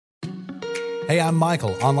Hey, I'm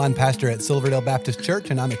Michael, online pastor at Silverdale Baptist Church,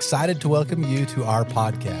 and I'm excited to welcome you to our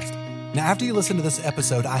podcast. Now, after you listen to this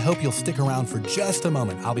episode, I hope you'll stick around for just a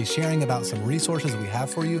moment. I'll be sharing about some resources we have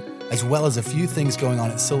for you, as well as a few things going on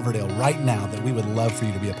at Silverdale right now that we would love for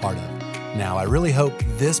you to be a part of. Now, I really hope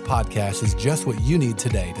this podcast is just what you need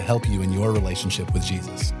today to help you in your relationship with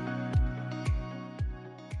Jesus.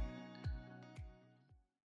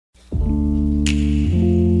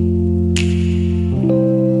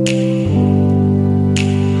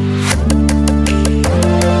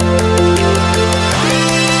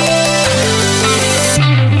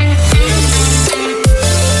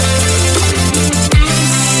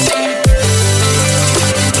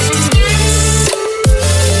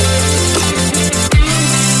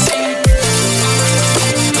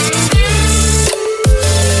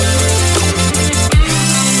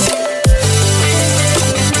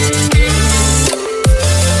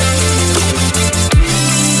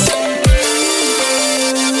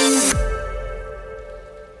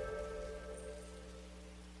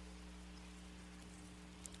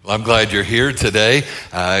 I'm glad you're here today.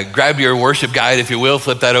 Grab your worship guide, if you will,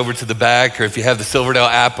 flip that over to the back, or if you have the Silverdale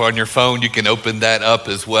app on your phone, you can open that up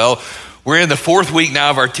as well. We're in the fourth week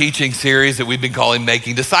now of our teaching series that we've been calling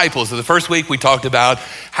Making Disciples. So the first week we talked about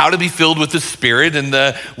how to be filled with the Spirit. And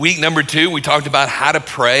the week number 2, we talked about how to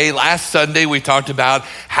pray. Last Sunday, we talked about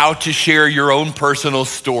how to share your own personal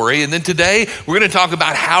story. And then today, we're going to talk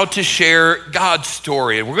about how to share God's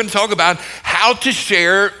story. And we're going to talk about how to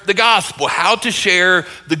share the gospel, how to share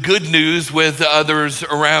the good news with others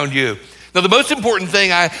around you. Now, the most important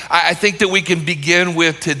thing I think that we can begin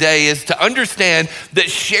with today is to understand that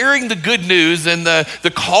sharing the good news and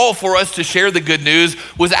the call for us to share the good news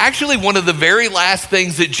was actually one of the very last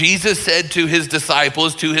things that Jesus said to his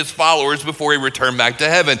disciples, to his followers before he returned back to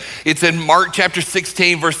heaven. It's in Mark chapter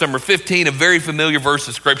 16, verse number 15, a very familiar verse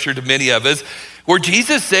of scripture to many of us, where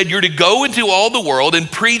Jesus said, you're to go into all the world and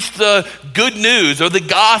preach the good news or the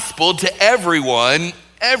gospel to everyone,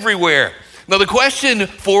 everywhere. Now, the question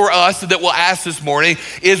for us that we'll ask this morning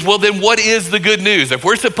is, well, then what is the good news? If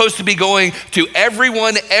we're supposed to be going to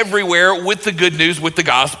everyone, everywhere with the good news, with the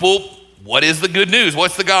gospel, what is the good news?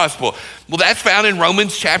 What's the gospel? Well, that's found in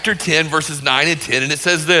Romans chapter 10, verses 9 and 10, and it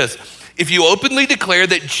says this: if you openly declare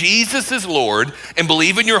that Jesus is Lord and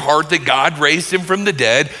believe in your heart that God raised him from the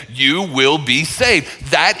dead, you will be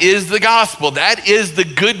saved. That is the gospel. That is the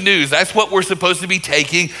good news. That's what we're supposed to be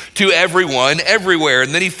taking to everyone, everywhere.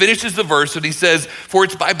 And then he finishes the verse and he says, for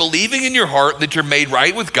it's by believing in your heart that you're made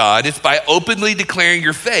right with God. It's by openly declaring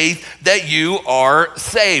your faith that you are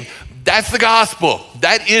saved. That's the gospel.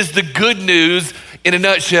 That is the good news in a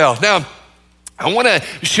nutshell. Now, I want to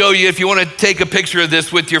show you, if you want to take a picture of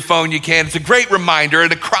this with your phone, you can. It's a great reminder,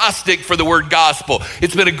 an acrostic for the word gospel.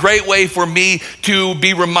 It's been a great way for me to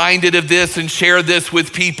be reminded of this and share this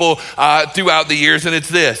with people throughout the years, and it's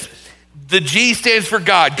this. The G stands for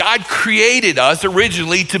God. God created us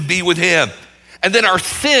originally to be with him, and then our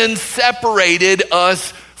sin separated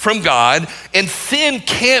us from God, and sin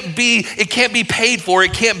can't be paid for,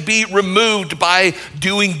 it can't be removed by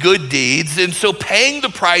doing good deeds. And so paying the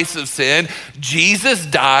price of sin, Jesus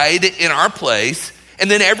died in our place, and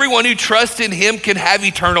then everyone who trusts in him can have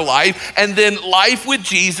eternal life, and then life with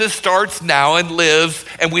Jesus starts now and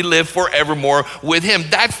we live forevermore with him.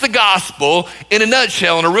 That's the gospel in a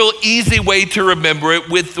nutshell, and a real easy way to remember it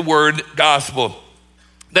with the word gospel.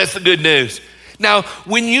 That's the good news. Now,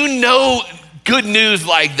 when you know good news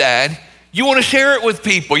like that, you want to share it with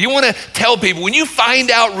people. You want to tell people. When you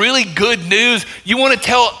find out really good news, you want to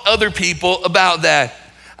tell other people about that.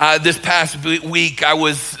 This past week, I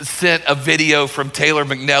was sent a video from Taylor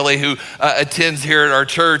McNelly, who attends here at our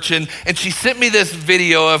church, and she sent me this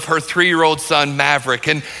video of her 3-year-old son, Maverick,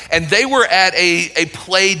 and they were at a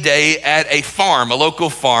play day at a farm, a local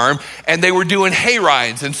farm, and they were doing hay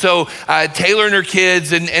rides. And so Taylor and her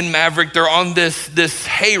kids and Maverick, they're on this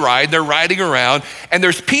hay ride, they're riding around, and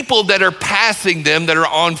there's people that are passing them that are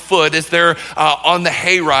on foot as they're on the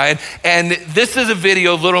hay ride, and this is a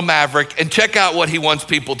video of little Maverick, and check out what he wants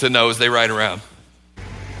people to know as they ride around.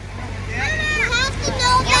 You have to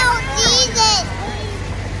know about Jesus.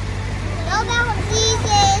 Know about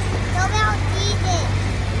Jesus. Know about Jesus.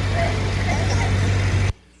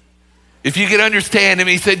 If you can understand him,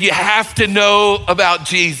 he said, you have to know about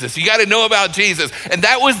Jesus. You got to know about Jesus. And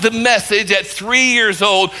that was the message at 3 years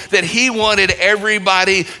old that he wanted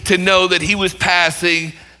everybody to know that he was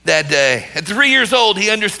passing that day. At 3 years old, he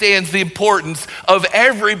understands the importance of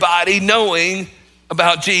everybody knowing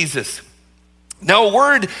about Jesus. Now, a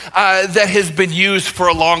word that has been used for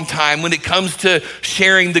a long time when it comes to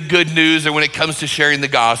sharing the good news or when it comes to sharing the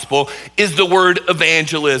gospel is the word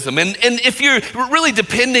evangelism. And if you're really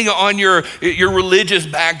depending on your religious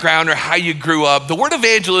background or how you grew up, the word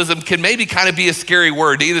evangelism can maybe kind of be a scary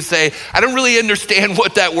word to either say, I don't really understand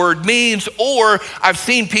what that word means, or I've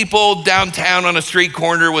seen people downtown on a street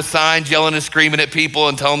corner with signs yelling and screaming at people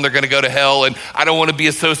and telling them they're going to go to hell, and I don't want to be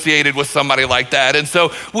associated with somebody like that. And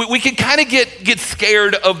so we can kind of get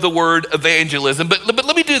scared of the word evangelism, but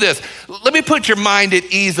let me do this. Let me put your mind at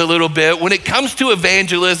ease a little bit. When it comes to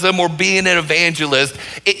evangelism or being an evangelist,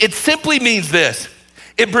 it simply means this.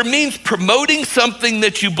 It means promoting something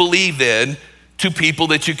that you believe in to people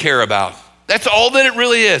that you care about. That's all that it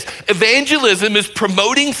really is. Evangelism is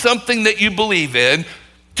promoting something that you believe in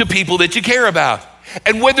to people that you care about.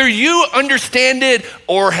 And whether you understand it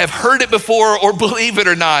or have heard it before or believe it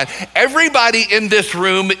or not, everybody in this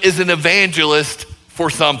room is an evangelist for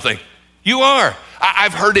something. You are.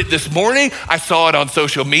 I've heard it this morning. I saw it on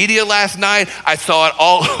social media last night. I saw it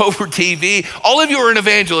all over TV. All of you are an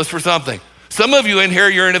evangelist for something. Some of you in here,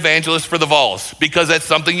 you're an evangelist for the Vols because that's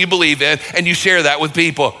something you believe in and you share that with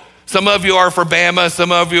people. Some of you are for Bama.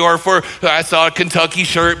 Some of you are for, I saw a Kentucky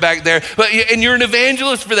shirt back there. And you're an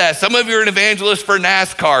evangelist for that. Some of you are an evangelist for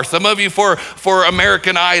NASCAR. Some of you for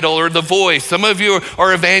American Idol or The Voice. Some of you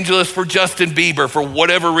are evangelists for Justin Bieber for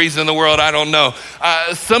whatever reason in the world, I don't know.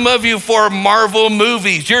 Some of you for Marvel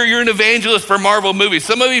movies. You're an evangelist for Marvel movies.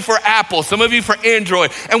 Some of you for Apple. Some of you for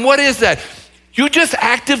Android. And what is that? You just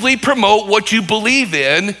actively promote what you believe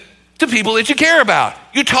in to people that you care about.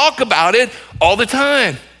 You talk about it all the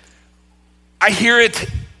time. I hear it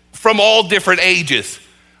from all different ages.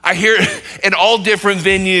 I hear it in all different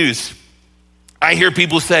venues. I hear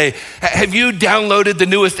people say, have you downloaded the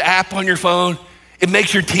newest app on your phone? It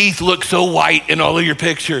makes your teeth look so white in all of your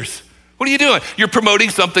pictures. What are you doing? You're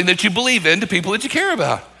promoting something that you believe in to people that you care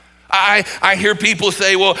about. I hear people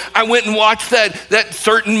say, well, I went and watched that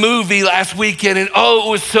certain movie last weekend and oh,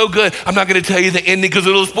 it was so good. I'm not gonna tell you the ending because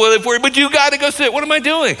it'll spoil it for you, but you gotta go see it. What am I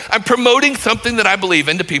doing? I'm promoting something that I believe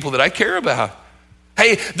in to people that I care about.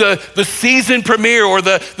 Hey, the season premiere or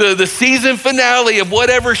the season finale of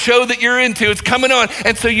whatever show that you're into, it's coming on.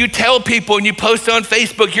 And so you tell people and you post on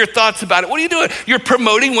Facebook your thoughts about it. What are you doing? You're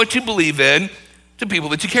promoting what you believe in to people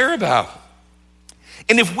that you care about.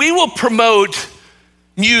 And if we will promote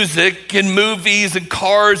music and movies and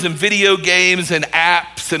cars and video games and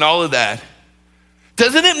apps and all of that,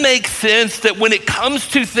 doesn't it make sense that when it comes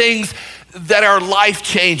to things that are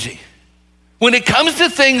life-changing, when it comes to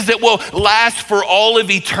things that will last for all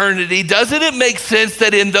of eternity, doesn't it make sense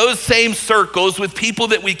that in those same circles with people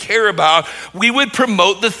that we care about, we would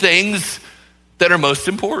promote the things that are most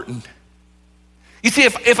important? You see,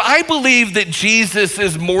 if I believe that Jesus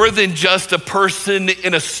is more than just a person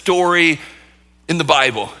in a story in the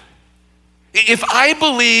Bible, if I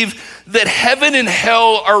believe that heaven and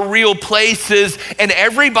hell are real places and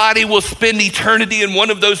everybody will spend eternity in one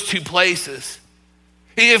of those two places,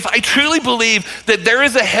 if I truly believe that there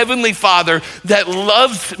is a heavenly Father that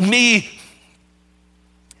loves me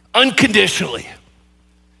unconditionally,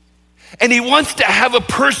 and he wants to have a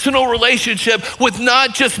personal relationship with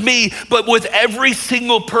not just me, but with every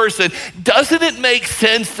single person, doesn't it make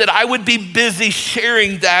sense that I would be busy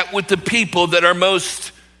sharing that with the people that are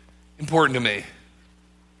most important to me?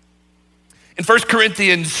 In 1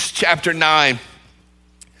 Corinthians chapter 9,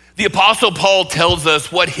 the Apostle Paul tells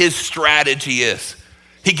us what his strategy is.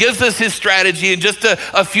 He gives us his strategy in just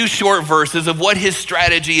a few short verses of what his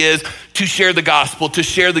strategy is to share the gospel, to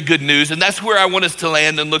share the good news. And that's where I want us to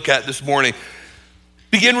land and look at this morning.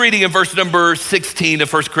 Begin reading in verse number 16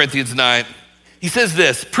 of 1 Corinthians 9. He says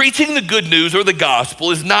this, preaching the good news or the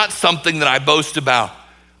gospel is not something that I boast about.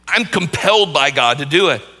 I'm compelled by God to do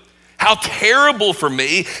it. How terrible for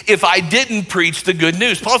me if I didn't preach the good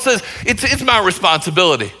news. Paul says it's my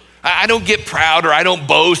responsibility. I don't get proud or I don't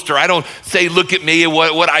boast or I don't say, look at me and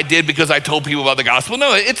what I did because I told people about the gospel.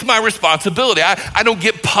 No, it's my responsibility. I don't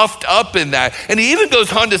get puffed up in that. And he even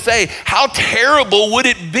goes on to say, how terrible would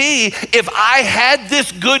it be if I had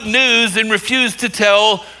this good news and refused to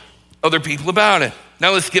tell other people about it?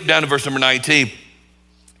 Now let's skip down to verse number 19.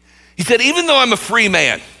 He said, even though I'm a free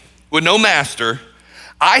man with no master,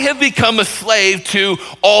 I have become a slave to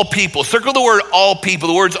all people. Circle the word all people.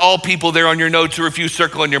 The word's all people there on your notes, or if you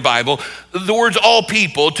circle in your Bible. The word's all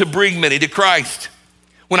people to bring many to Christ.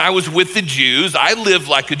 When I was with the Jews, I lived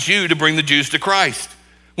like a Jew to bring the Jews to Christ.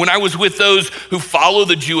 When I was with those who follow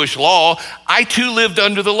the Jewish law, I too lived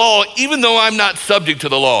under the law, even though I'm not subject to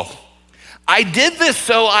the law. I did this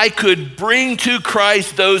so I could bring to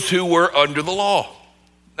Christ those who were under the law.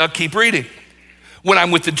 Now keep reading. When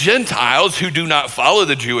I'm with the Gentiles who do not follow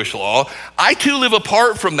the Jewish law, I too live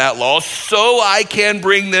apart from that law so I can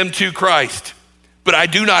bring them to Christ. But I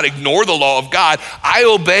do not ignore the law of God. I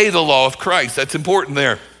obey the law of Christ. That's important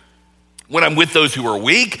there. When I'm with those who are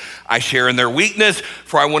weak, I share in their weakness,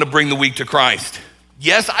 for I want to bring the weak to Christ.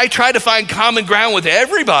 Yes, I try to find common ground with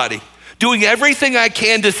everybody, doing everything I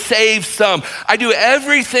can to save some. I do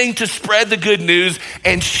everything to spread the good news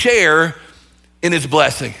and share in his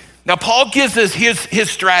blessing. Now, Paul gives us his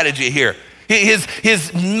strategy here,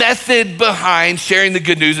 his method behind sharing the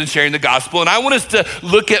good news and sharing the gospel. And I want us to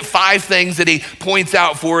look at 5 things that he points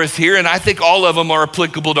out for us here, and I think all of them are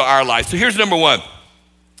applicable to our life. So here's number 1.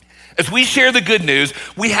 As we share the good news,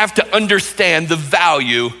 we have to understand the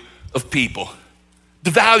value of people.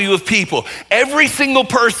 The value of people. Every single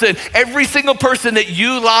person that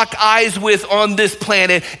you lock eyes with on this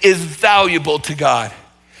planet is valuable to God.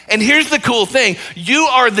 And here's the cool thing. You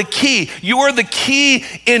are the key. You are the key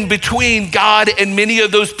in between God and many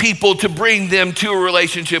of those people to bring them to a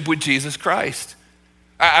relationship with Jesus Christ.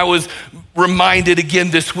 I was reminded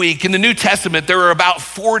again this week, in the New Testament, there are about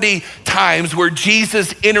 40 times where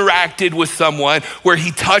Jesus interacted with someone, where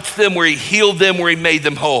he touched them, where he healed them, where he made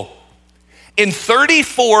them whole. In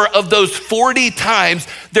 34 of those 40 times,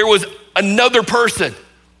 there was another person.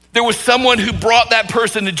 There was someone who brought that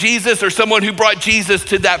person to Jesus or someone who brought Jesus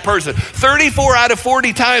to that person. 34 out of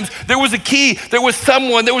 40 times, there was a key. There was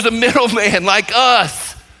someone, there was a middleman like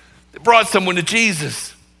us that brought someone to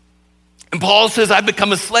Jesus. And Paul says, I've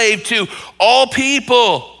become a slave to all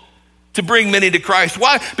people to bring many to Christ.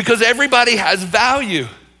 Why? Because everybody has value.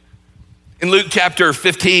 In Luke chapter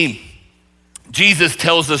 15, Jesus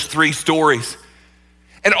tells us 3 stories.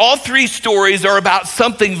 And all 3 stories are about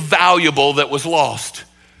something valuable that was lost.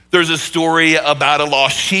 There's a story about a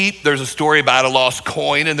lost sheep, there's a story about a lost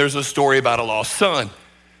coin, and there's a story about a lost son.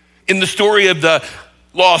 In the story of the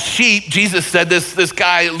lost sheep, Jesus said this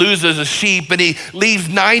guy loses a sheep and he leaves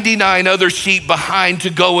 99 other sheep behind to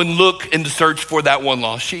go and look and to search for that one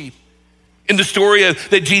lost sheep. In the story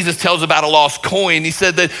that Jesus tells about a lost coin, he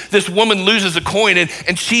said that this woman loses a coin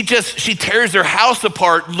and she tears her house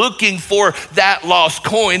apart looking for that lost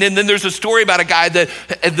coin. And then there's a story about a guy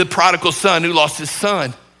the prodigal son who lost his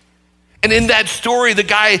son. And in that story, the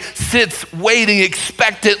guy sits waiting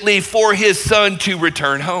expectantly for his son to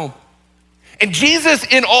return home. And Jesus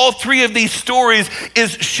in all 3 of these stories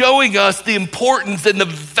is showing us the importance and the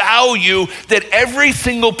value that every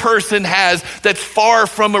single person has that's far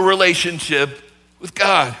from a relationship with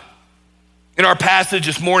God. In our passage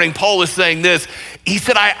this morning, Paul is saying this. He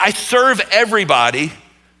said, I serve everybody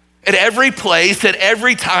at every place, at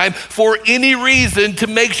every time, for any reason to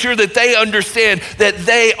make sure that they understand that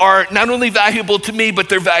they are not only valuable to me, but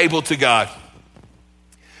they're valuable to God.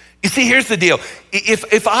 You see, here's the deal.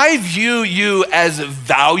 If I view you as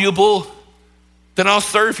valuable, then I'll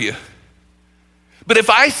serve you. But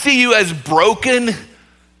if I see you as broken,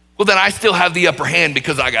 well, then I still have the upper hand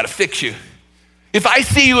because I got to fix you. If I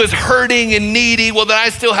see you as hurting and needy, well, then I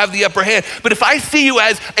still have the upper hand. But if I see you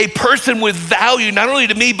as a person with value, not only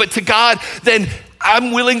to me, but to God, then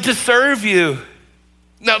I'm willing to serve you.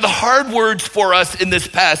 Now, the hard words for us in this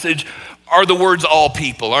passage are the words all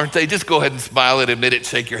people, aren't they? Just go ahead and smile and admit it,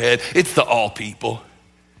 shake your head. It's the all people.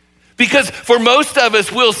 Because for most of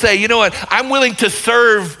us, we'll say, you know what? I'm willing to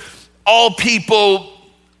serve all people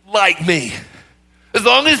like me. As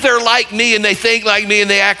long as they're like me and they think like me and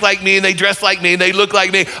they act like me and they dress like me and they look like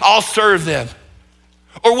me, I'll serve them.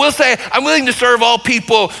 Or we'll say, I'm willing to serve all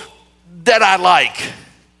people that I like.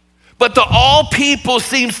 But the all people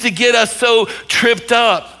seems to get us so tripped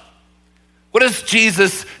up. What does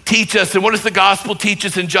Jesus teach us and what does the gospel teach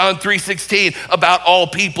us in John 3:16 about all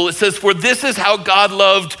people? It says, for this is how God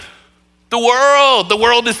loved the world. The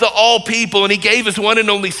world is the all people, and he gave his one and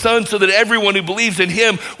only son so that everyone who believes in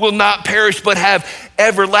him will not perish but have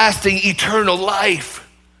everlasting eternal life.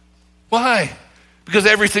 Why? Because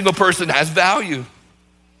every single person has value.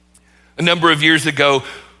 A number of years ago,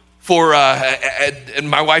 and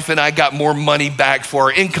my wife and I got more money back for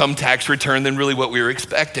our income tax return than really what we were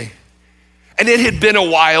expecting. And it had been a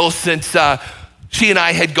while since she and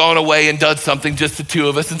I had gone away and done something, just the 2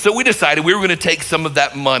 of us. And so we decided we were going to take some of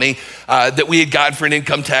that money that we had gotten for an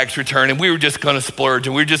income tax return, and we were just going to splurge.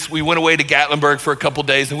 And we went away to Gatlinburg for a couple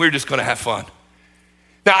days, and we were just going to have fun.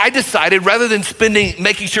 Now, I decided rather than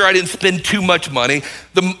making sure I didn't spend too much money,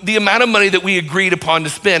 the amount of money that we agreed upon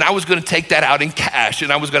to spend, I was going to take that out in cash,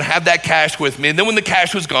 and I was going to have that cash with me. And then when the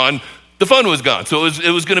cash was gone, the fun was gone. So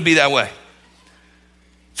it was going to be that way.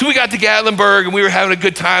 So we got to Gatlinburg and we were having a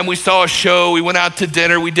good time. We saw a show, we went out to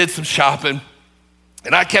dinner, we did some shopping,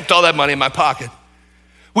 and I kept all that money in my pocket.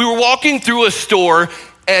 We were walking through a store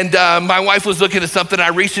and my wife was looking at something. I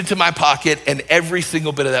reached into my pocket and every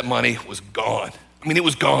single bit of that money was gone. I mean, it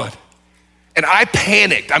was gone. And I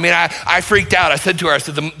panicked. I mean, I freaked out. I said to her, I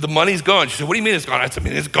said, the money's gone. She said, what do you mean it's gone? I said,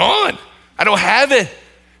 it's gone. I don't have it.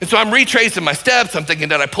 And so I'm retracing my steps. I'm thinking,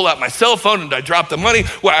 did I pull out my cell phone and did I drop the money?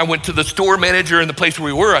 Well, I went to the store manager in the place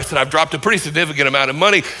where we were. I said, I've dropped a pretty significant amount of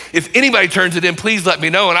money. If anybody turns it in, please let me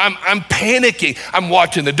know. And I'm panicking. I'm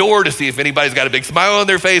watching the door to see if anybody's got a big smile on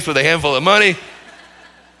their face with a handful of money.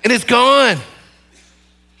 And it's gone.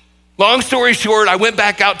 Long story short, I went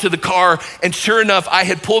back out to the car and sure enough, I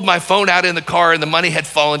had pulled my phone out in the car and the money had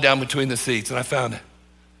fallen down between the seats and I found it.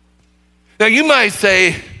 Now you might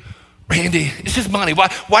say, Randy, it's just money.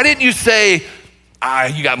 Why didn't you say,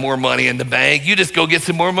 you got more money in the bank. You just go get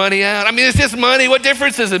some more money out. I mean, it's just money. What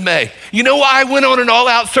difference does it make? You know why I went on an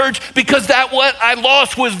all-out search? Because that what I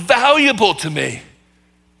lost was valuable to me.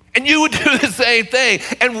 And you would do the same thing.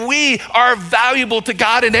 And we are valuable to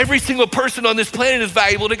God, and every single person on this planet is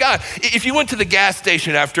valuable to God. If you went to the gas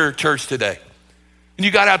station after church today, and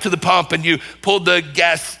you got out to the pump, and you pulled the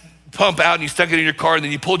gas pump out, and you stuck it in your car, and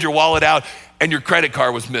then you pulled your wallet out, and your credit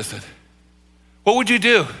card was missing, what would you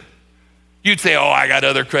do? You'd say, I got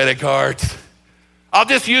other credit cards. I'll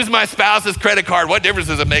just use my spouse's credit card. What difference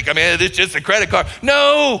does it make? I mean, it's just a credit card.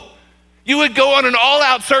 No. You would go on an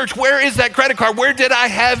all-out search. Where is that credit card? Where did I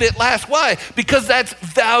have it last? Why? Because that's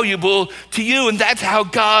valuable to you, and that's how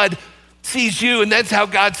God sees you, and that's how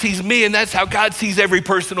God sees me, and that's how God sees every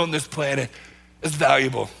person on this planet as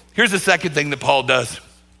valuable. Here's the second thing that Paul does.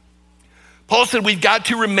 Paul said we've got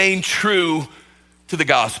to remain true to the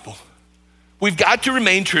gospel. We've got to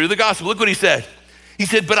remain true to the gospel. Look what he said. He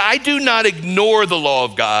said, but I do not ignore the law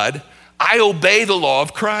of God. I obey the law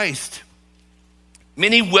of Christ.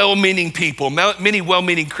 Many well-meaning people, many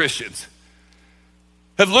well-meaning Christians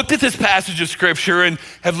have looked at this passage of scripture and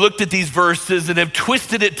have looked at these verses and have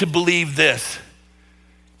twisted it to believe this.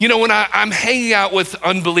 You know, when I'm hanging out with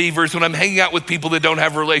unbelievers, when I'm hanging out with people that don't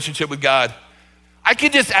have a relationship with God, I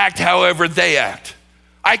can just act however they act.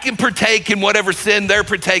 I can partake in whatever sin they're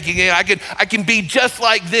partaking in. I can be just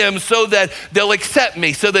like them so that they'll accept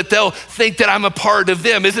me, so that they'll think that I'm a part of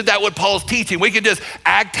them. Isn't that what Paul's teaching? We can just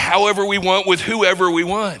act however we want with whoever we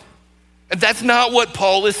want. And that's not what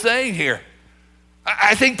Paul is saying here.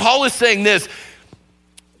 I think Paul is saying this.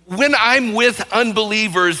 When I'm with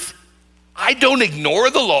unbelievers, I don't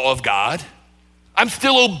ignore the law of God. I'm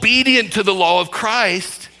still obedient to the law of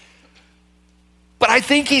Christ. But I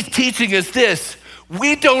think he's teaching us this.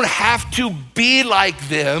 We don't have to be like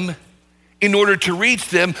them in order to reach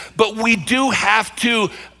them, but we do have to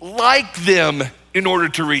like them in order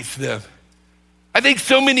to reach them. I think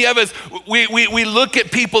so many of us, we look at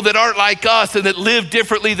people that aren't like us and that live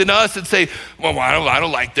differently than us and say, well, I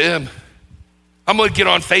don't like them. I'm gonna get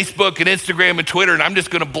on Facebook and Instagram and Twitter and I'm just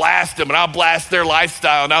gonna blast them and I'll blast their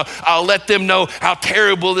lifestyle and I'll let them know how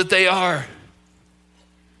terrible that they are.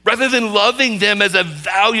 Rather than loving them as a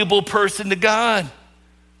valuable person to God.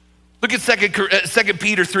 Look at 2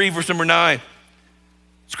 Peter 3, verse number 9.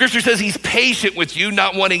 Scripture says he's patient with you,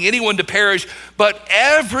 not wanting anyone to perish, but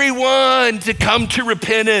everyone to come to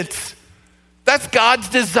repentance. That's God's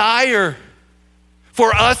desire,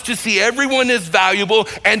 for us to see everyone as valuable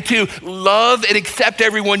and to love and accept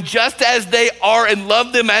everyone just as they are and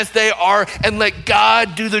love them as they are and let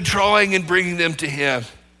God do the drawing and bringing them to him.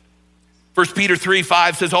 1 Peter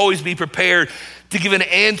 3:5 says, always be prepared to give an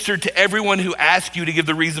answer to everyone who asks you to give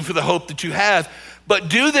the reason for the hope that you have. But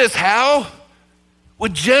do this how?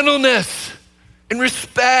 With gentleness and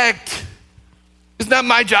respect. It's not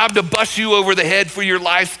my job to bust you over the head for your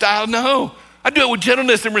lifestyle. No, I do it with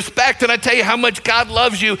gentleness and respect. And I tell you how much God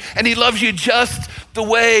loves you, and he loves you just the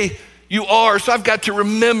way you are. So I've got to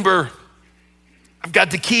remember, I've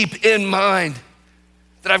got to keep in mind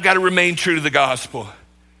that I've got to remain true to the gospel.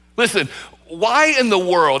 Listen, why in the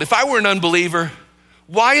world, if I were an unbeliever,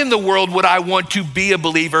 why in the world would I want to be a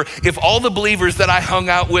believer if all the believers that I hung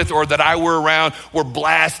out with or that I were around were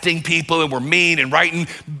blasting people and were mean and writing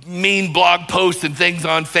mean blog posts and things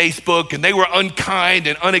on Facebook and they were unkind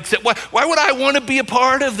and unacceptable? Why would I want to be a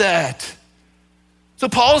part of that? So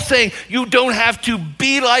Paul's saying you don't have to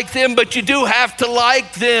be like them, but you do have to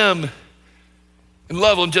like them and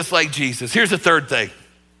love them just like Jesus. Here's the third thing.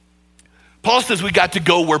 Paul says we got to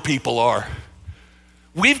go where people are.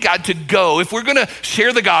 We've got to go. If we're gonna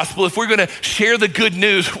share the gospel, if we're gonna share the good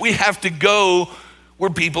news, we have to go where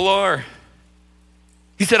people are.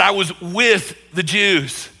 He said, I was with the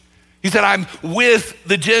Jews. He said, I'm with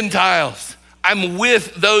the Gentiles. I'm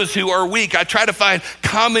with those who are weak. I try to find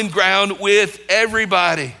common ground with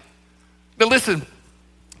everybody. Now listen,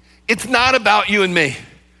 it's not about you and me.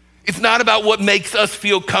 It's not about what makes us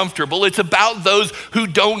feel comfortable. It's about those who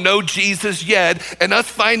don't know Jesus yet and us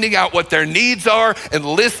finding out what their needs are and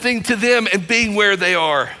listening to them and being where they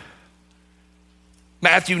are.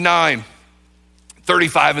 Matthew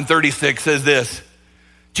 9:35 and 36 says this: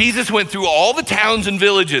 Jesus went through all the towns and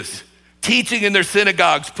villages, teaching in their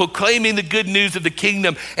synagogues, proclaiming the good news of the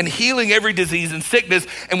kingdom and healing every disease and sickness.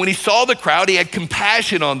 And when he saw the crowd, he had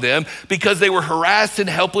compassion on them because they were harassed and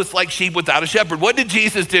helpless like sheep without a shepherd. What did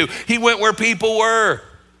Jesus do? He went where people were.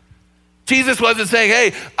 Jesus wasn't saying,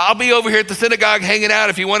 hey, I'll be over here at the synagogue hanging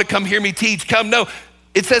out. If you want to come hear me teach, come. No,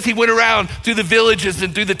 it says he went around through the villages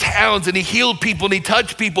and through the towns and he healed people and he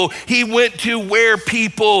touched people. He went to where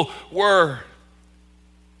people were.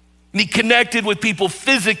 And he connected with people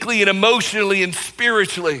physically and emotionally and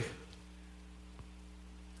spiritually.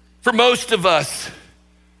 For most of us,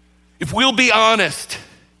 if we'll be honest,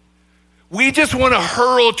 we just want to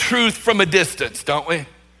hurl truth from a distance, don't we?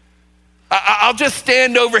 I'll just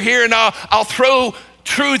stand over here and I'll throw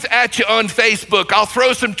truth at you on Facebook. I'll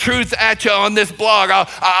throw some truth at you on this blog.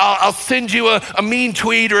 I'll send you a mean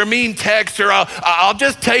tweet or a mean text, or I'll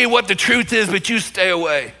just tell you what the truth is, but you stay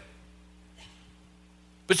away.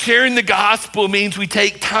 But sharing the gospel means we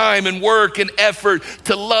take time and work and effort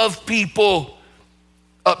to love people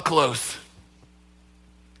up close.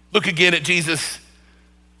 Look again at Jesus'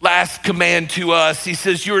 last command to us. He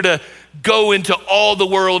says, you're to go into all the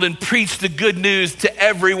world and preach the good news to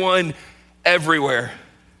everyone, everywhere.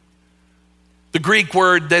 The Greek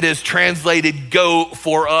word that is translated go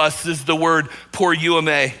for us is the word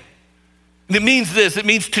poreuomai. And it means this, it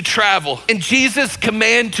means to travel. And Jesus'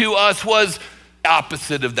 command to us was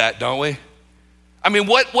opposite of that, don't we? I mean,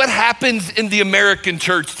 what happens in the American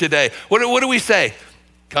church today? What do we say?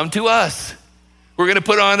 Come to us. We're going to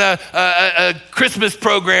put on a Christmas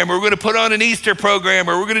program, or we're going to put on an Easter program,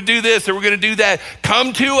 or we're going to do this, or we're going to do that.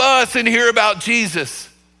 Come to us and hear about Jesus.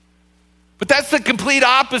 But that's the complete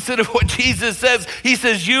opposite of what Jesus says. He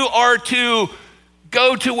says you are to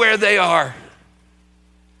go to where they are.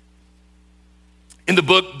 In the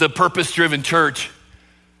book, The Purpose-Driven Church,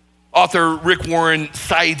 author Rick Warren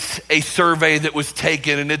cites a survey that was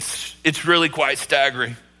taken, and it's really quite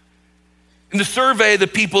staggering. In the survey, the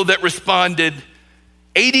people that responded,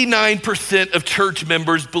 89% of church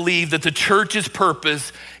members believe that the church's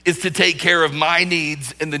purpose is to take care of my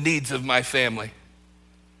needs and the needs of my family.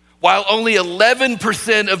 While only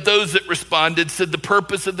 11% of those that responded said the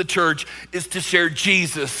purpose of the church is to share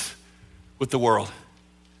Jesus with the world.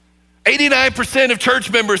 89% of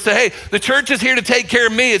church members say, hey, the church is here to take care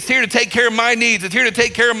of me. It's here to take care of my needs. It's here to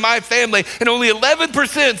take care of my family. And only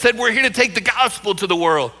 11% said we're here to take the gospel to the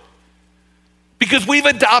world. Because we've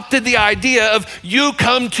adopted the idea of you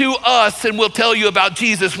come to us and we'll tell you about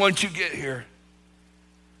Jesus once you get here.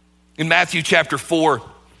 In Matthew chapter 4,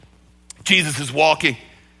 Jesus is walking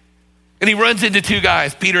and he runs into two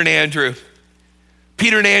guys, Peter and Andrew.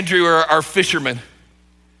 Peter and Andrew are fishermen.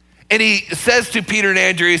 And he says to Peter and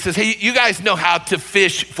Andrew, he says, hey, you guys know how to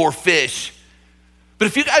fish for fish. But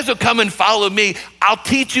if you guys will come and follow me, I'll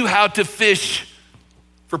teach you how to fish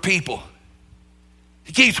for people.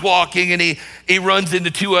 He keeps walking and he runs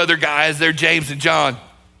into two other guys. They're James and John.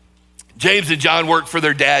 James and John work for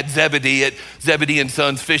their dad, Zebedee, at Zebedee and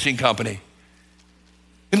Sons Fishing Company.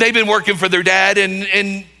 And they've been working for their dad,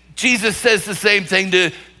 and Jesus says the same thing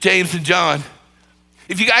to James and John.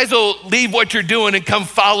 If you guys will leave what you're doing and come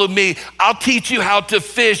follow me, I'll teach you how to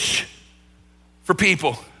fish for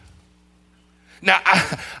people. Now,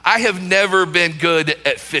 I have never been good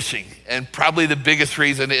at fishing, and probably the biggest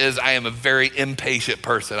reason is I am a very impatient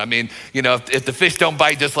person. I mean, you know, if the fish don't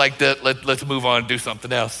bite just like that, let's move on and do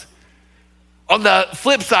something else. On the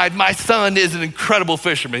flip side, my son is an incredible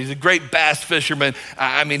fisherman. He's a great bass fisherman.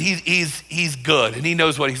 I mean, he's good, and he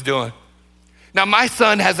knows what he's doing. Now, my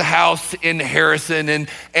son has a house in Harrison,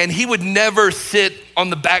 and he would never sit on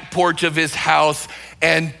the back porch of his house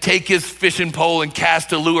and take his fishing pole and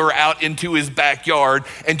cast a lure out into his backyard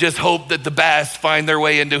and just hope that the bass find their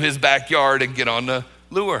way into his backyard and get on the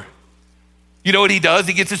lure. You know what he does?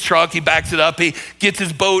 He gets his truck, he backs it up, he gets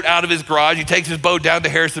his boat out of his garage, he takes his boat down to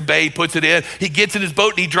Harrison Bay, he puts it in, he gets in his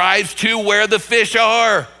boat and he drives to where the fish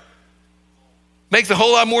are. Makes a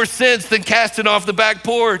whole lot more sense than casting off the back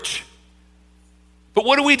porch. But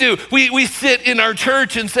what do? We sit in our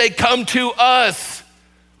church and say, come to us.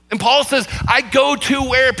 And Paul says, I go to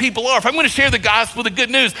where people are. If I'm going to share the gospel, the good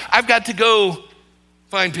news, I've got to go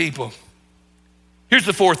find people. Here's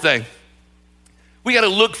the fourth thing. We got to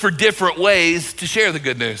look for different ways to share the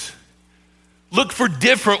good news. Look for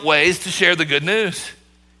different ways to share the good news.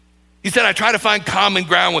 He said, I try to find common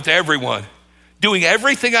ground with everyone. doing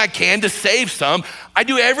everything I can to save some. I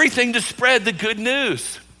do everything to spread the good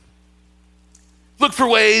news. Look for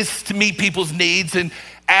ways to meet people's needs and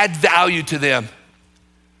add value to them.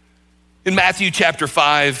 In Matthew chapter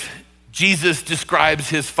 5, Jesus describes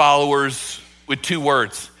his followers with 2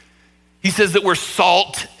 words. He says that we're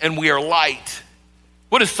salt and we are light.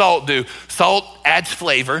 What does salt do? Salt adds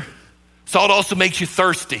flavor. Salt also makes you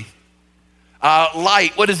thirsty.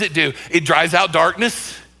 Light, what does it do? It drives out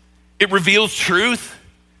darkness. It reveals truth.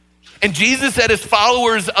 And Jesus said as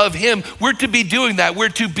followers of him, we're to be doing that. We're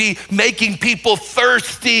to be making people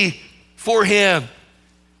thirsty for him.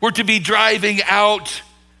 We're to be driving out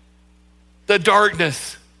the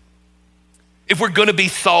darkness. If we're gonna be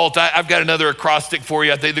salt, I've got another acrostic for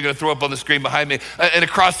you. I think they're gonna throw up on the screen behind me. An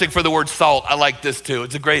acrostic for the word salt. I like this too.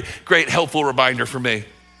 It's a great helpful reminder for me.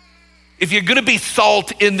 If you're gonna be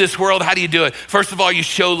salt in this world, how do you do it? First of all, you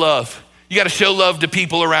show love. You gotta show love to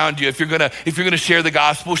people around you. If you're gonna share the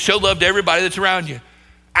gospel, show love to everybody that's around you.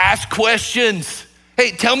 Ask questions.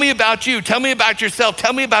 Hey, tell me about you. Tell me about yourself.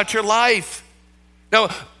 Tell me about your life. Now,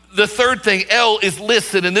 the third thing, L, is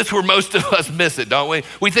listen, and this is where most of us miss it, don't we?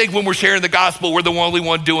 We think when we're sharing the gospel, we're the only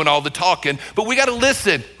one doing all the talking, but we gotta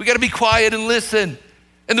listen. We gotta be quiet and listen.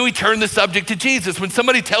 And then we turn the subject to Jesus. When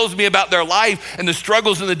somebody tells me about their life and the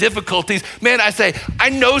struggles and the difficulties, man, I say, I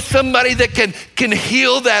know somebody that can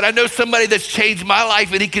heal that. I know somebody that's changed my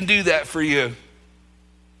life and he can do that for you.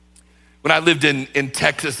 When I lived in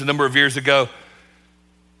Texas a number of years ago,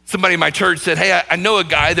 somebody in my church said, hey, I know a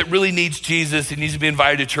guy that really needs Jesus. He needs to be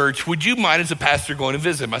invited to church. Would you mind as a pastor going to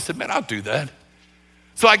visit him? I said, man, I'll do that.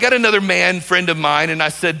 So I got another man friend of mine and I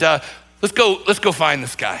said, let's go find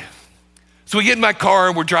this guy. So we get in my car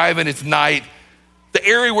and we're driving, it's night. The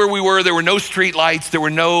area where we were, there were no street lights, there were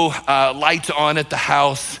no lights on at the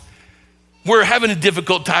house. We're having a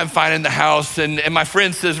difficult time finding the house and my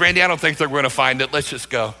friend says, Randy, I don't think they're gonna find it, let's just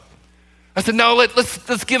go. I said, no,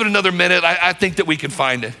 let's give it another minute, I think that we can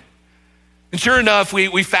find it. And sure enough,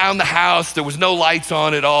 we found the house, there was no lights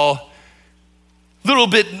on at all. Little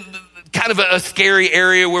bit, kind of a scary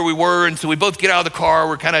area where we were, and so we both get out of the car,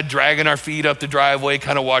 we're kind of dragging our feet up the driveway,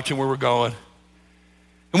 kind of watching where we're going.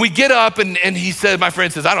 And we get up and he said, my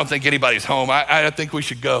friend says, I don't think anybody's home. I think we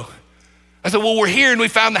should go. I said, well, we're here and we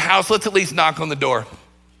found the house. Let's at least knock on the door.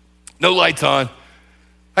 No lights on.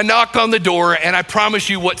 I knock on the door and I promise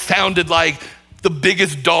you what sounded like the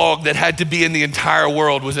biggest dog that had to be in the entire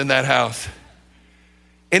world was in that house.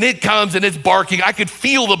 And it comes and it's barking. I could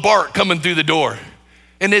feel the bark coming through the door.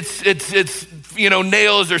 And it's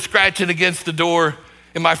nails are scratching against the door.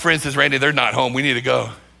 And my friend says, Randy, they're not home. We need to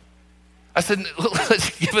go. I said,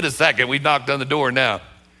 let's give it a second. We knocked on the door now.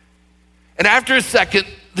 And after a second,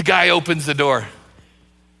 the guy opens the door.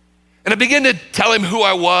 And I began to tell him who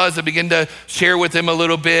I was. I began to share with him a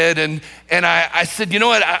little bit. And I said, you know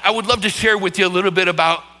what? I would love to share with you a little bit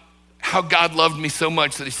about how God loved me so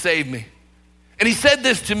much that he saved me. And he said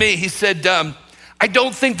this to me. He said, I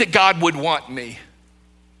don't think that God would want me.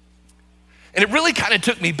 And it really kind of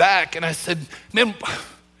took me back. And I said, man,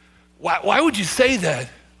 why would you say that?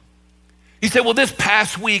 He said, well, this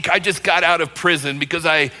past week, I just got out of prison because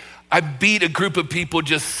I beat a group of people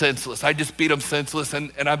just senseless. I just beat them senseless,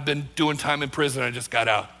 and I've been doing time in prison. I just got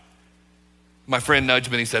out. My friend nudged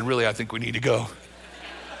me and he said, really, I think we need to go.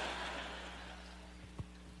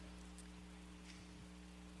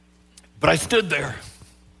 But I stood there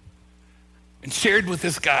and shared with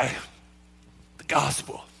this guy the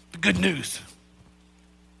gospel, the good news,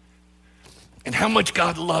 and how much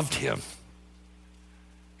God loved him.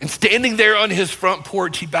 And standing there on his front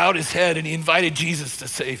porch, he bowed his head and he invited Jesus to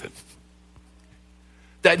save him.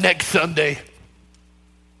 That next Sunday,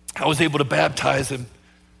 I was able to baptize him.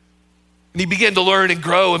 And he began to learn and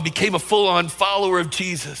grow and became a full-on follower of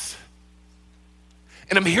Jesus.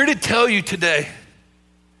 And I'm here to tell you today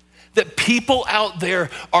that people out there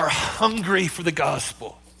are hungry for the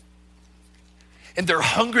gospel. And they're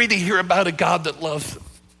hungry to hear about a God that loves them.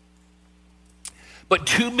 But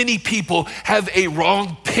too many people have a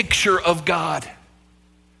wrong picture of God.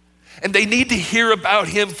 And they need to hear about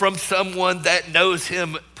him from someone that knows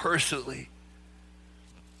him personally.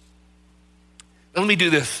 Let me do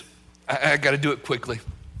this. I got to do it quickly.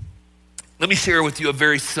 Let me share with you a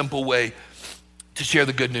very simple way to share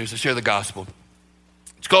the good news, to share the gospel.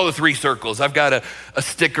 It's called the 3 circles. I've got a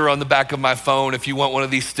sticker on the back of my phone. If you want one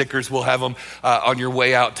of these stickers, we'll have them on your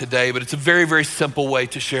way out today. But it's a very, very simple way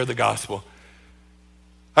to share the gospel.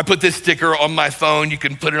 I put this sticker on my phone. You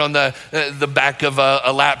can put it on the back of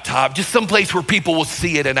a laptop, just someplace where people will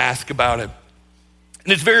see it and ask about it.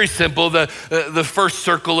 And it's very simple. The first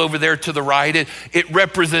circle over there to the right, it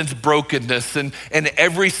represents brokenness. And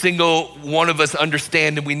every single one of us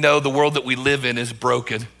understand and we know the world that we live in is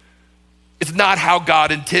broken. It's not how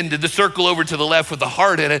God intended. The circle over to the left with the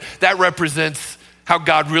heart in it, that represents how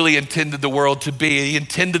God really intended the world to be. He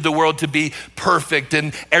intended the world to be perfect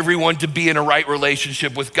and everyone to be in a right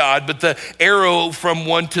relationship with God. But the arrow from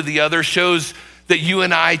one to the other shows that you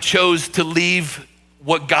and I chose to leave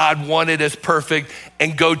what God wanted as perfect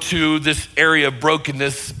and go to this area of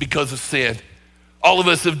brokenness because of sin. All of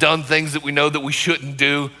us have done things that we know that we shouldn't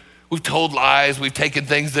do. We've told lies, we've taken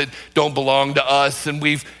things that don't belong to us, and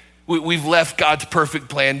we've left God's perfect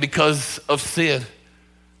plan because of sin.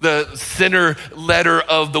 The center letter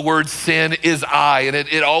of the word sin is I, and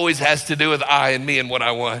it always has to do with I and me and what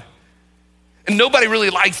I want. And nobody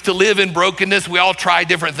really likes to live in brokenness. We all try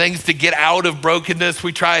different things to get out of brokenness.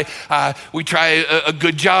 We try a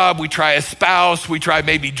good job. We try a spouse. We try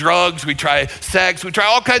maybe drugs. We try sex. We try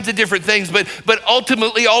all kinds of different things. But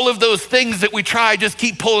ultimately, all of those things that we try just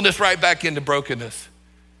keep pulling us right back into brokenness.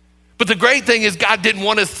 But the great thing is God didn't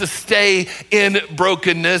want us to stay in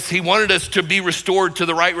brokenness. He wanted us to be restored to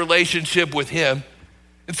the right relationship with him.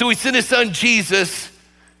 And so he sent his son Jesus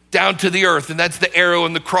down to the earth, and that's the arrow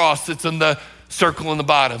and the cross that's in the circle on the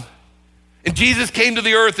bottom. And Jesus came to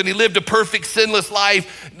the earth and he lived a perfect, sinless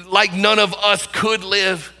life like none of us could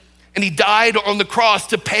live. And he died on the cross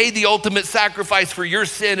to pay the ultimate sacrifice for your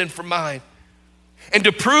sin and for mine. And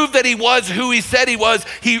to prove that he was who he said he was,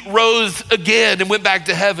 he rose again and went back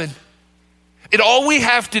to heaven. And all we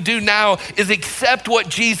have to do now is accept what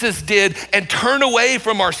Jesus did and turn away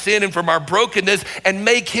from our sin and from our brokenness and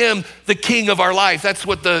make him the king of our life. That's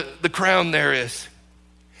what the crown there is.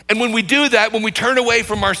 And when we do that, when we turn away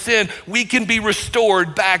from our sin, we can be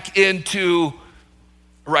restored back into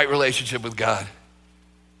a right relationship with God.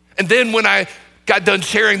 And then when I got done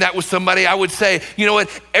sharing that with somebody, I would say, you know what?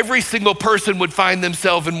 Every single person would find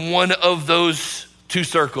themselves in one of those two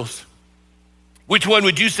circles. Which one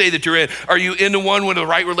would you say that you're in? Are you in the one with a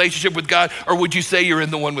right relationship with God, or would you say you're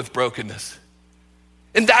in the one with brokenness?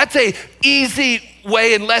 And that's an easy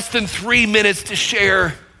way in less than 3 minutes to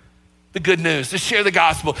share the good news, to share the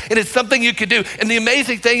gospel. And it's something you can do. And the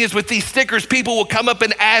amazing thing is with these stickers, people will come up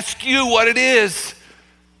and ask you what it is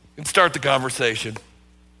and start the conversation.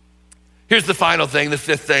 Here's the final thing, the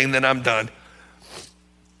fifth thing, then I'm done.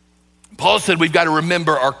 Paul said we've got to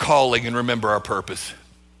remember our calling and remember our purpose.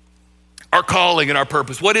 Our calling and our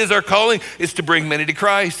purpose. What is our calling? It's to bring many to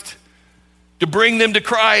Christ. To bring them to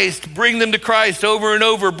Christ over and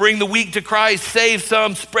over. Bring the weak to Christ, save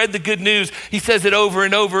some, spread the good news. He says it over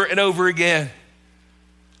and over and over again.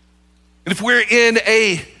 And if we're in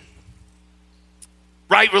a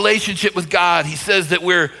right relationship with God, he says that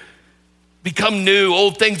we're become new.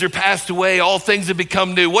 Old things are passed away. All things have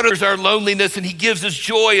become new. What is our loneliness? And he gives us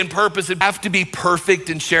joy and purpose. And have to be perfect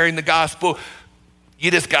in sharing the gospel. You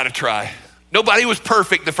just got to try. Nobody was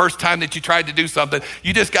perfect the first time that you tried to do something.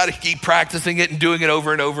 You just got to keep practicing it and doing it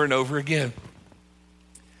over and over and over again.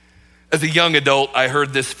 As a young adult, I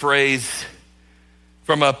heard this phrase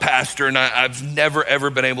from a pastor, and I've never, ever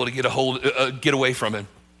been able to get away from it.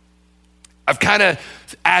 I've kind of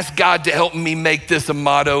asked God to help me make this a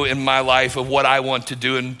motto in my life of what I want to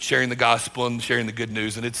do in sharing the gospel and sharing the good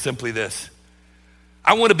news, and it's simply this.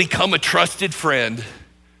 I want to become a trusted friend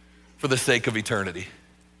for the sake of eternity.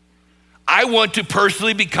 I want to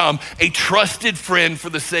personally become a trusted friend for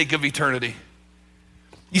the sake of eternity.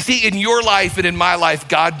 You see, in your life and in my life,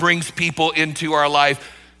 God brings people into our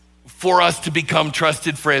life for us to become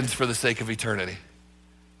trusted friends for the sake of eternity.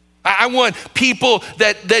 I want people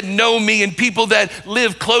that know me and people that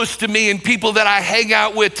live close to me and people that I hang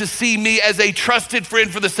out with to see me as a trusted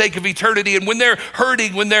friend for the sake of eternity. And when they're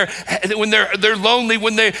hurting, when they're lonely,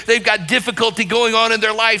 when they've got difficulty going on in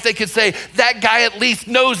their life, they can say, that guy at least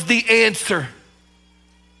knows the answer.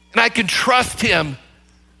 And I can trust him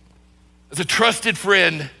as a trusted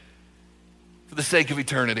friend for the sake of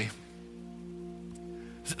eternity.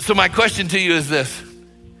 So my question to you is this.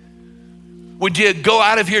 Would you go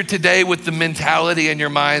out of here today with the mentality in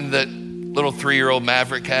your mind that little 3-year-old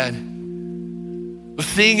Maverick had? Of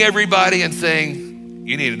seeing everybody and saying,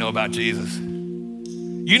 you need to know about Jesus.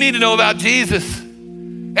 You need to know about Jesus.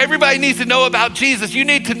 Everybody needs to know about Jesus. You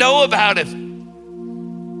need to know about it.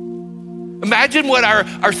 Imagine what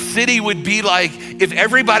our city would be like if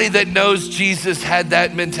everybody that knows Jesus had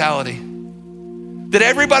that mentality. That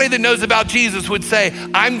everybody that knows about Jesus would say,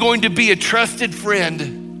 I'm going to be a trusted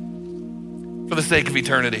friend for the sake of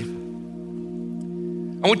eternity.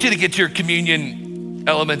 I want you to get your communion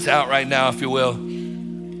elements out right now, if you will.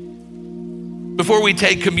 Before we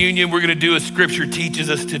take communion, we're going to do as Scripture teaches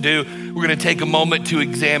us to do. We're going to take a moment to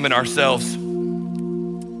examine ourselves.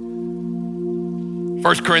 1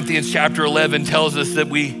 Corinthians chapter 11 tells us that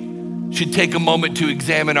we should take a moment to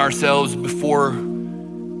examine ourselves before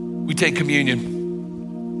we take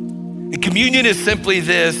communion. And communion is simply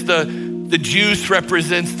this: the juice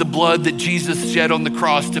represents the blood that Jesus shed on the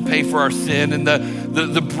cross to pay for our sin, and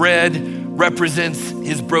the bread represents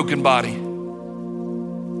his broken body.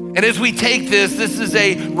 And as we take this is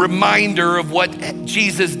a reminder of what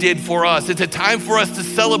Jesus did for us. It's a time for us to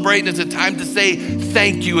celebrate, and it's a time to say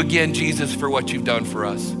thank you again, Jesus, for what you've done for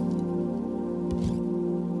us.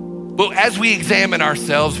 But as we examine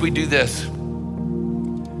ourselves, we do this.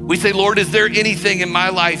 We say, Lord, is there anything in my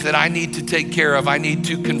life that I need to take care of? I need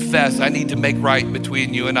to confess. I need to make right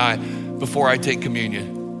between you and I before I take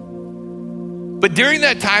communion. But during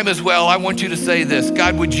that time as well, I want you to say this: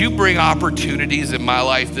 God, would you bring opportunities in my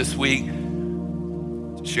life this week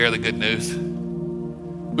to share the good news?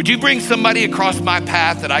 Would you bring somebody across my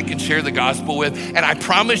path that I can share the gospel with? And I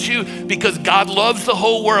promise you, because God loves the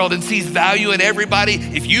whole world and sees value in everybody,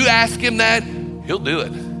 if you ask him that, he'll do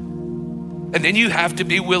it. And then you have to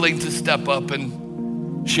be willing to step up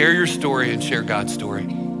and share your story and share God's story.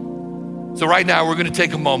 So right now, we're going to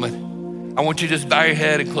take a moment. I want you to just bow your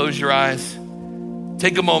head and close your eyes.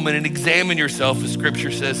 Take a moment and examine yourself as Scripture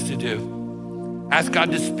says to do. Ask God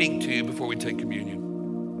to speak to you before we take communion.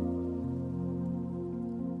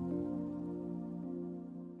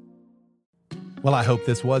 Well, I hope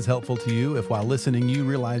this was helpful to you. If while listening you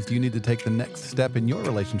realized you need to take the next step in your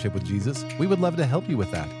relationship with Jesus, we would love to help you with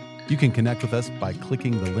that. You can connect with us by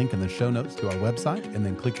clicking the link in the show notes to our website and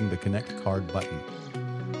then clicking the Connect Card button.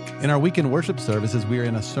 In our weekend worship services, we are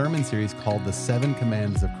in a sermon series called The 7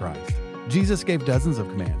 Commands of Christ. Jesus gave dozens of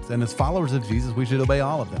commands, and as followers of Jesus, we should obey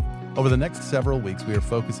all of them. Over the next several weeks, we are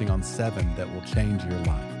focusing on 7 that will change your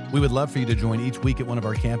life. We would love for you to join each week at one of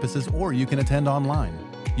our campuses, or you can attend online.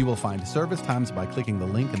 You will find service times by clicking the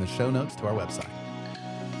link in the show notes to our website.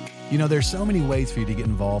 You know, there's so many ways for you to get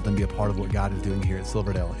involved and be a part of what God is doing here at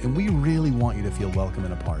Silverdale, and we really want you to feel welcome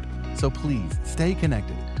and a part. So please, stay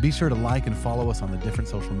connected. Be sure to like and follow us on the different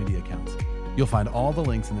social media accounts. You'll find all the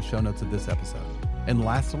links in the show notes of this episode. And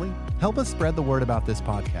lastly, help us spread the word about this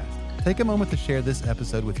podcast. Take a moment to share this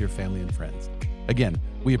episode with your family and friends. Again,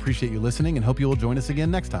 we appreciate you listening and hope you will join us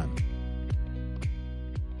again next time.